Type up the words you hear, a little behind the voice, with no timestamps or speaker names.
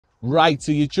Right,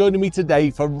 so you're joining me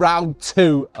today for round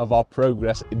 2 of our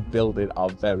progress in building our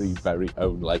very, very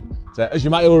own lake. So as you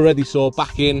might already saw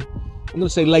back in, I'm going to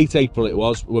say late April it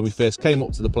was, when we first came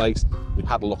up to the place, we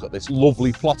had a look at this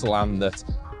lovely plot of land that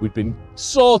we'd been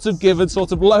sort of given,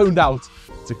 sort of loaned out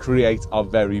to create our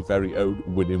very, very own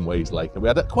Winning Ways lake. And we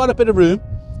had quite a bit of room.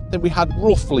 I think we had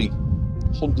roughly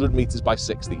 100 metres by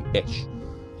 60-ish.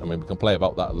 I mean, we can play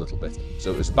about that a little bit.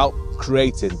 So it's about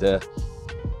creating the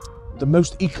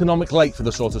most economic lake for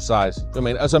the sort of size. I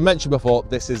mean, as I mentioned before,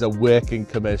 this is a working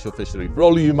commercial fishery. For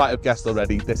all of you might have guessed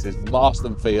already, this is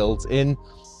Marston Fields in,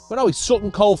 well, no, it's Sutton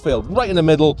Coldfield, right in the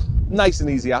middle, nice and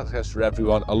easy access for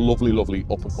everyone, a lovely, lovely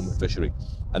up and coming fishery.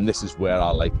 And this is where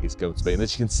our lake is going to be. And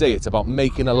as you can see, it's about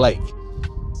making a lake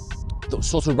that's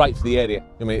sort of right for the area.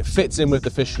 I mean, it fits in with the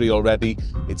fishery already.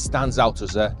 It stands out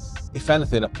as a, if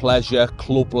anything, a pleasure,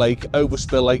 club lake,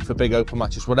 overspill lake for big open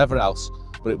matches, whatever else.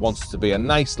 But it wants to be a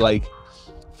nice lake,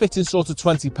 fitting sort of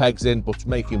 20 pegs in, but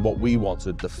making what we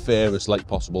wanted the fairest lake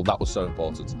possible. That was so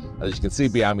important. And as you can see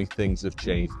behind me, things have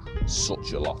changed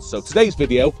such a lot. So today's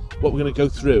video, what we're going to go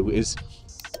through is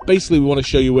basically we want to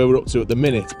show you where we're up to at the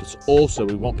minute, but also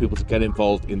we want people to get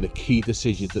involved in the key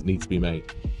decisions that need to be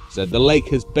made. So the lake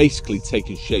has basically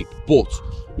taken shape, but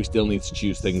we still need to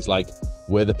choose things like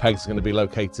where the pegs are going to be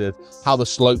located, how the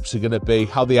slopes are going to be,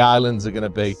 how the islands are going to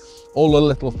be, all the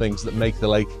little things that make the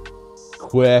lake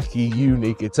quirky,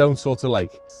 unique, its own sort of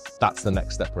lake. That's the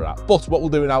next step we're at. But what we'll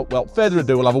do now, well, further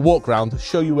ado, we'll have a walk around,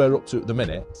 show you where we're up to at the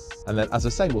minute, and then, as I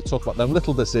say, we'll talk about them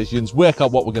little decisions, work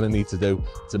out what we're going to need to do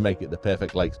to make it the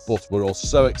perfect lake. But we're all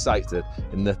so excited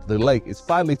in that the lake is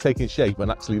finally taking shape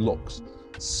and actually looks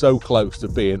so close to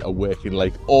being a working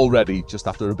lake already, just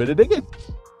after a bit of digging.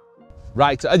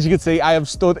 Right, as you can see, I am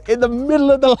stood in the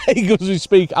middle of the lake as we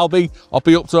speak. I'll be up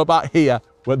to about here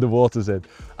when the water's in.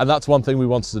 And that's one thing we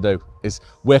wanted to do, is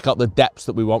work out the depths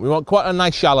that we want. We want quite a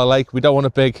nice shallow lake. We don't want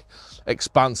a big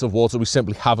expanse of water. We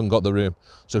simply haven't got the room.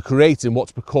 So creating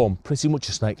what's become pretty much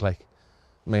a snake lake.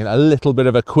 I mean, a little bit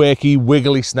of a quirky,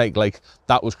 wiggly snake lake.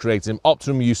 That was creating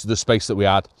optimum use of the space that we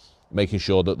had, making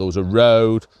sure that there was a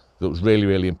road that was really,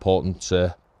 really important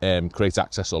to create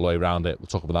access all the way around it. We'll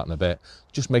talk about that in a bit.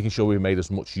 Just making sure we made as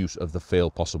much use of the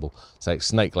field possible. So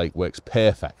Snake Lake works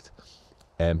perfect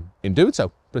in doing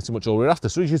so. Pretty much all we're after.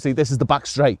 So as you see, this is the back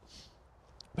straight.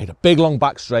 Made a big long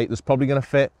back straight. There's probably going to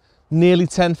fit nearly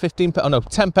 10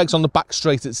 pegs on the back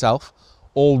straight itself.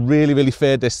 All really, really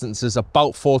fair distances,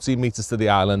 about 14 metres to the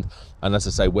island. And as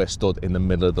I say, we're stood in the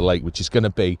middle of the lake, which is going to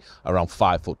be around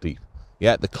 5 foot deep.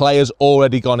 Yeah, the clay has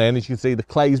already gone in. As you can see, the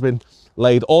clay's been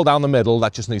laid all down the middle.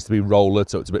 That just needs to be rollered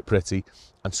so it's a bit pretty.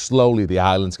 And slowly the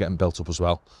island's getting built up as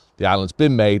well. The island's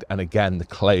been made, and again, the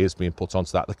clay is being put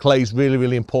onto that. The clay is really,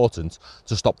 really important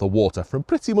to stop the water from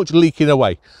pretty much leaking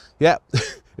away. Yeah,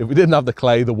 if we didn't have the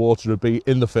clay, the water would be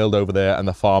in the field over there and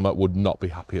the farmer would not be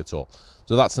happy at all.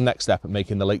 So that's the next step at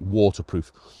making the lake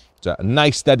waterproof. So a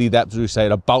nice steady depth, as we say,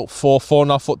 at about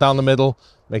 4.5 foot down the middle,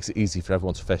 makes it easy for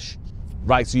everyone to fish.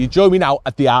 Right, so you join me now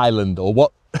at the island, or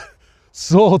what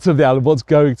sort of the island, what's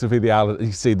going to be the island.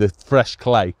 You see the fresh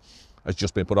clay has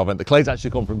just been put on. The clay's actually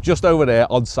come from just over there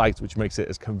on site, which makes it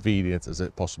as convenient as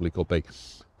it possibly could be.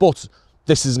 But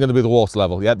this is going to be the water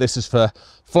level. Yeah, this is for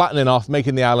flattening off,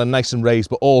 making the island nice and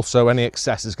raised, but also any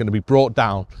excess is going to be brought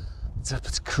down to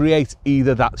create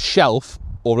either that shelf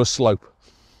or a slope.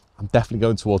 I'm definitely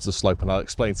going towards the slope, and I'll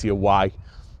explain to you why.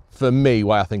 For me,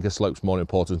 why I think a slope's more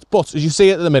important. But as you see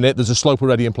at the minute, there's a slope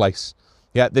already in place.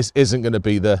 Yeah, this isn't going to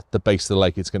be the base of the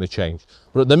lake, it's going to change.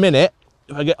 But at the minute,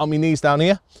 if I get on my knees down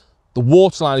here, the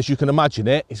water line, as you can imagine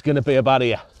it, is going to be about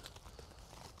here.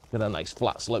 Got a nice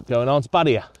flat slope going on, it's about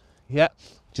here. Yeah,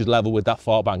 which is level with that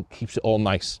far bank, keeps it all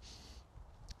nice.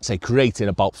 Say, creating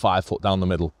about 5 foot down the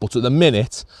middle. But at the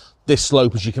minute, this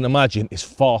slope, as you can imagine, is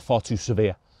far, far too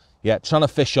severe. Yeah, trying to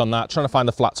fish on that, trying to find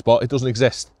a flat spot, it doesn't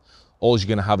exist. All you're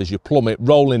going to have is your plummet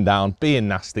rolling down, being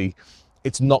nasty.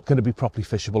 It's not going to be properly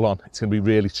fishable on. It's going to be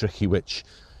really tricky, which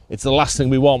it's the last thing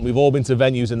we want. We've all been to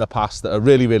venues in the past that are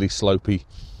really, really slopey.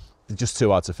 They're just too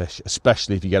hard to fish,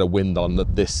 especially if you get a wind on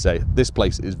that this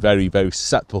place is very, very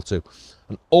susceptible to.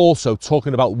 And also,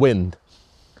 talking about wind,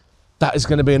 that is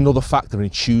going to be another factor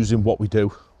in choosing what we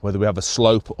do, whether we have a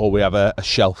slope or we have a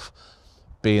shelf.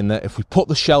 Being that if we put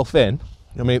the shelf in,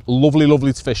 I mean, lovely,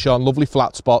 lovely to fish on, lovely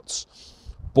flat spots,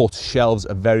 but shelves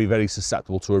are very, very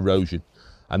susceptible to erosion.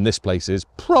 And this place is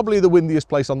probably the windiest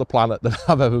place on the planet that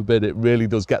I've ever been. It really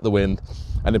does get the wind.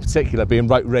 And in particular, being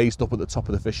right raised up at the top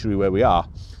of the fishery where we are,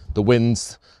 the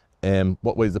winds,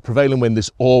 the prevailing wind is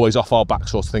always off our back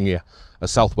sort of thing here, a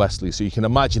southwesterly. So you can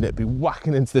imagine it be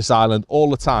whacking into this island all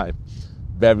the time.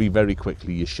 Very, very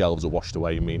quickly, your shelves are washed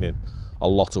away, meaning a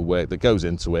lot of work that goes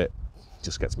into it,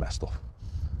 just gets messed up.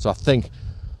 So I think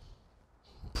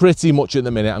pretty much at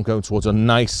the minute I'm going towards a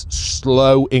nice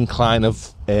slow incline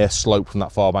of slope from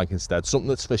that far bank instead, something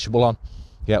that's fishable on.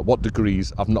 Yeah, what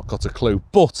degrees, I've not got a clue,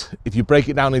 but if you break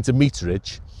it down into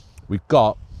meterage, we've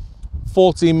got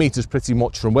 14 meters pretty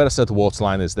much from where I said the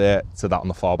waterline is there to that on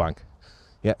the far bank.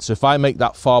 Yeah, so if I make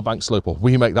that far bank slope, or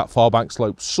we make that far bank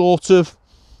slope sort of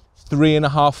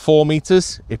 3.5, 4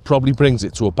 meters, it probably brings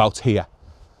it to about here.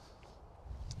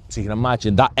 So you can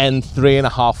imagine that end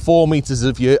 3.5, 4 meters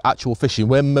of your actual fishing,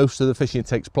 where most of the fishing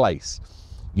takes place,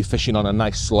 you're fishing on a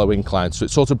nice slow incline. So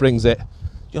it sort of brings it,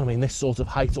 you know what I mean, this sort of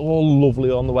height, all lovely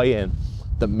on the way in,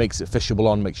 that makes it fishable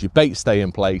on, makes your bait stay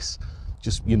in place.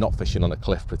 Just, you're not fishing on a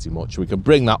cliff pretty much. We can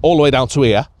bring that all the way down to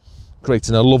here,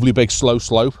 creating a lovely big slow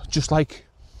slope, just like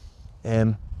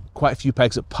quite a few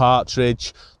pegs at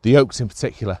Partridge, the Oaks in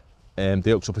particular,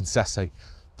 the Oaks up in Sesse.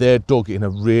 They're dug in a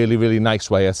really, really nice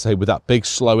way, I'd say, with that big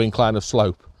slow incline of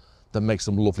slope that makes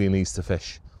them lovely and easy to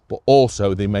fish. But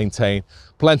also they maintain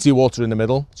plenty of water in the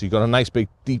middle, so you've got a nice big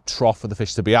deep trough for the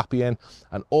fish to be happy in,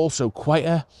 and also quite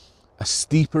a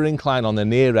steeper incline on the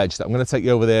near edge that I'm going to take you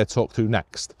over there to talk through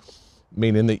next,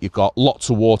 meaning that you've got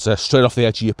lots of water straight off the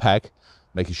edge of your peg,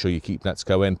 making sure you keep nets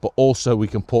going, but also we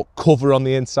can put cover on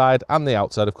the inside and the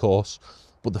outside, of course,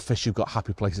 but the fish have got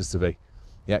happy places to be.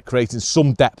 Yeah, creating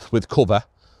some depth with cover,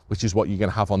 which is what you're going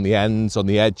to have on the ends, on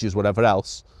the edges, whatever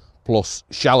else, plus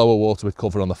shallower water with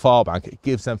cover on the far bank. It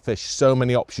gives them fish so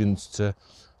many options to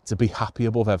be happy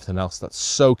above everything else. That's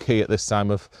so key at this time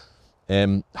of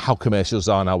how commercials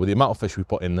are now. With the amount of fish we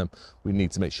put in them, we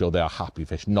need to make sure they are happy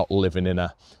fish, not living in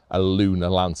a lunar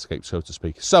landscape, so to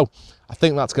speak. So I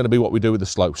think that's going to be what we do with the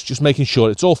slopes, just making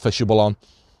sure it's all fishable on,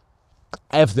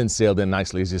 everything's sealed in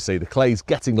nicely. As you see, the clay's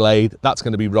getting laid, that's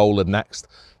going to be rolled next,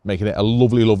 making it a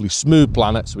lovely, lovely smooth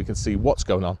planet so we can see what's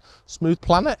going on. Smooth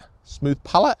planet, smooth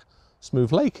palette,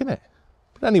 smooth lake, innit?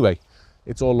 But anyway,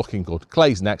 it's all looking good.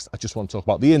 Clay's next. I just want to talk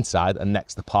about the inside and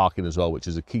next the parking as well, which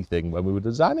is a key thing when we were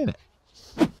designing it.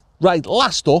 Right,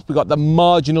 last up, we've got the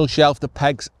marginal shelf, the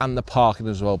pegs and the parking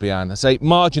as well behind. I say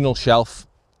marginal shelf,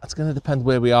 that's going to depend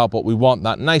where we are, but we want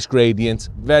that nice gradient,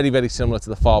 very, very similar to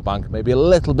the far bank, maybe a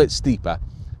little bit steeper,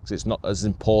 because it's not as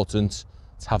important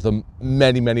to have the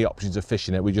many options of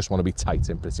fishing it. We just want to be tight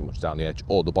in pretty much down the edge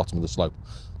or the bottom of the slope.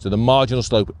 So the marginal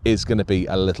slope is going to be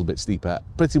a little bit steeper,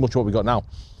 pretty much what we got now.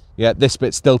 Yeah, this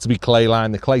bit's still to be clay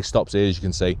line. The clay stops here, as you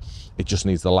can see. It just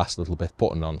needs the last little bit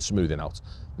putting on, smoothing out,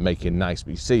 making nice.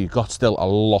 But you see, you've got still a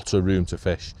lot of room to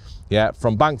fish. Yeah,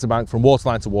 from bank to bank, from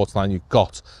waterline to waterline, you've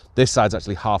got, this side's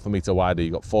actually 1/2 metre wider.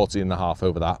 You've got 14.5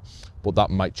 over that, but that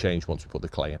might change once we put the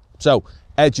clay in. So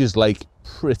Edges Lake,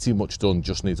 pretty much done,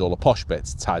 just needs all the posh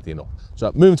bits tidying up.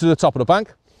 So moving to the top of the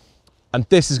bank, and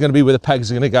this is going to be where the pegs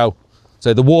are going to go.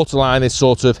 So the waterline is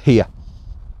sort of here.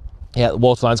 Yeah, the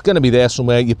waterline's going to be there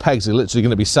somewhere. Your pegs are literally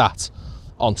going to be sat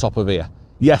on top of here.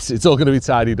 Yes, it's all going to be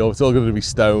tidied up, it's all going to be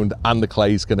stoned, and the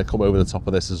clay's going to come over the top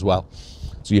of this as well.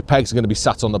 So your pegs are going to be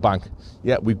sat on the bank.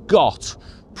 Yeah, we've got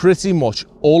pretty much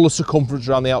all the circumference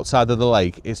around the outside of the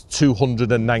lake is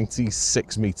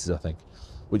 296 meters, I think,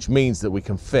 which means that we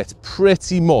can fit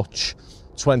pretty much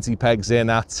 20 pegs in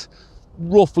at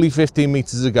roughly 15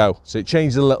 meters a go. So it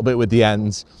changes a little bit with the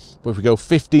ends, but if we go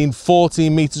 15,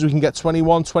 14 meters, we can get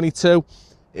 21, 22.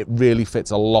 It really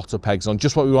fits a lot of pegs on,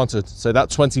 just what we wanted. So that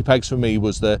 20 pegs for me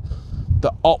was the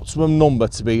optimum number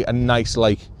to be a nice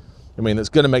lake. I mean, it's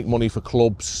going to make money for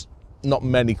clubs. Not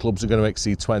many clubs are going to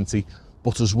exceed 20,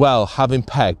 but as well, having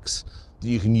pegs that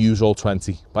you can use all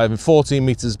 20. By having 14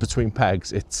 meters between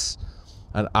pegs, it's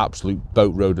an absolute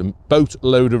boatload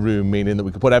of room, meaning that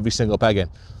we can put every single peg in,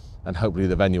 and hopefully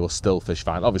the venue will still fish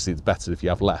fine. Obviously, it's better if you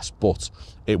have less, but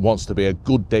it wants to be a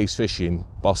good day's fishing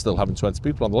while still having 20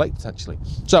 people on the lake, potentially.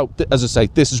 So, as I say,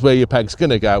 this is where your peg's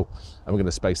going to go, and we're going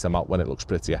to space them out when it looks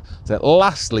prettier. So,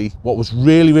 lastly, what was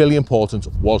really, really important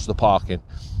was the parking.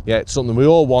 Yeah, it's something we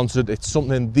all wanted. It's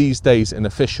something these days in a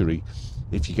fishery,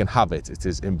 if you can have it, it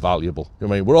is invaluable. I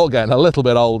mean, we're all getting a little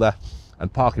bit older,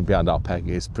 and parking behind our peg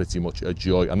is pretty much a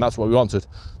joy, and that's what we wanted.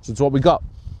 So, it's what we got.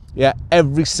 Yeah,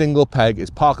 every single peg is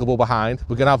parkable behind.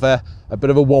 We're going to have a bit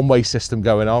of a one-way system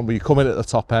going on, where you come in at the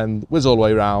top end, whiz all the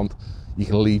way around, you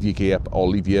can leave your gear or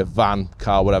leave your van,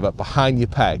 car, whatever, behind your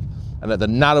peg. And at the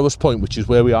narrowest point, which is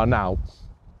where we are now,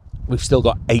 we've still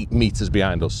got 8 meters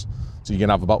behind us. So you can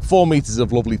have about 4 meters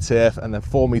of lovely turf, and then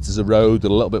 4 meters of road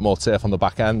with a little bit more turf on the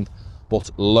back end,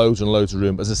 but loads and loads of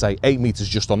room. As I say, 8 meters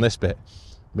just on this bit,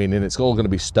 meaning it's all going to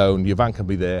be stone, your van can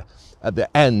be there. At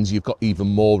the ends, you've got even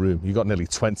more room. You've got nearly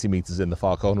 20 meters in the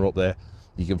far corner up there.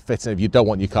 You can fit in, if you don't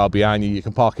want your car behind you, you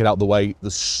can park it out the way.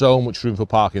 There's so much room for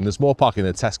parking. There's more parking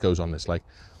than Tesco's on this lake.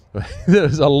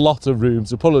 There's a lot of room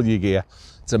to pull all your gear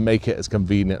to make it as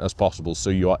convenient as possible. So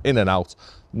you are in and out,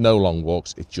 no long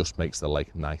walks. It just makes the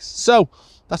lake nice. So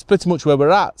that's pretty much where we're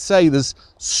at. Say there's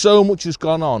so much has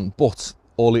gone on, but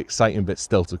all the exciting bits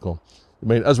still to come. I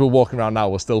mean, as we're walking around now,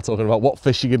 we're still talking about what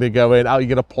fish you're going to go in, how you're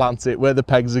going to plant it, where the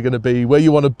pegs are going to be, where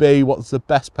you want to be, what's the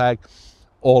best peg.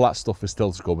 All that stuff is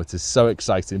still to come. It is so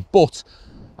exciting. But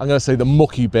I'm going to say the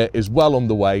mucky bit is well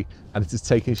underway and it is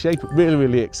taking shape. Really,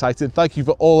 really exciting. Thank you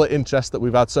for all the interest that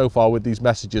we've had so far with these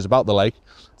messages about the lake.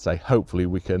 Say, hopefully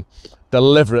we can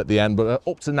deliver at the end. But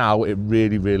up to now, it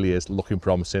really, really is looking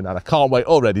promising. And I can't wait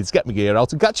already to get my gear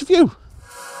out and catch a few.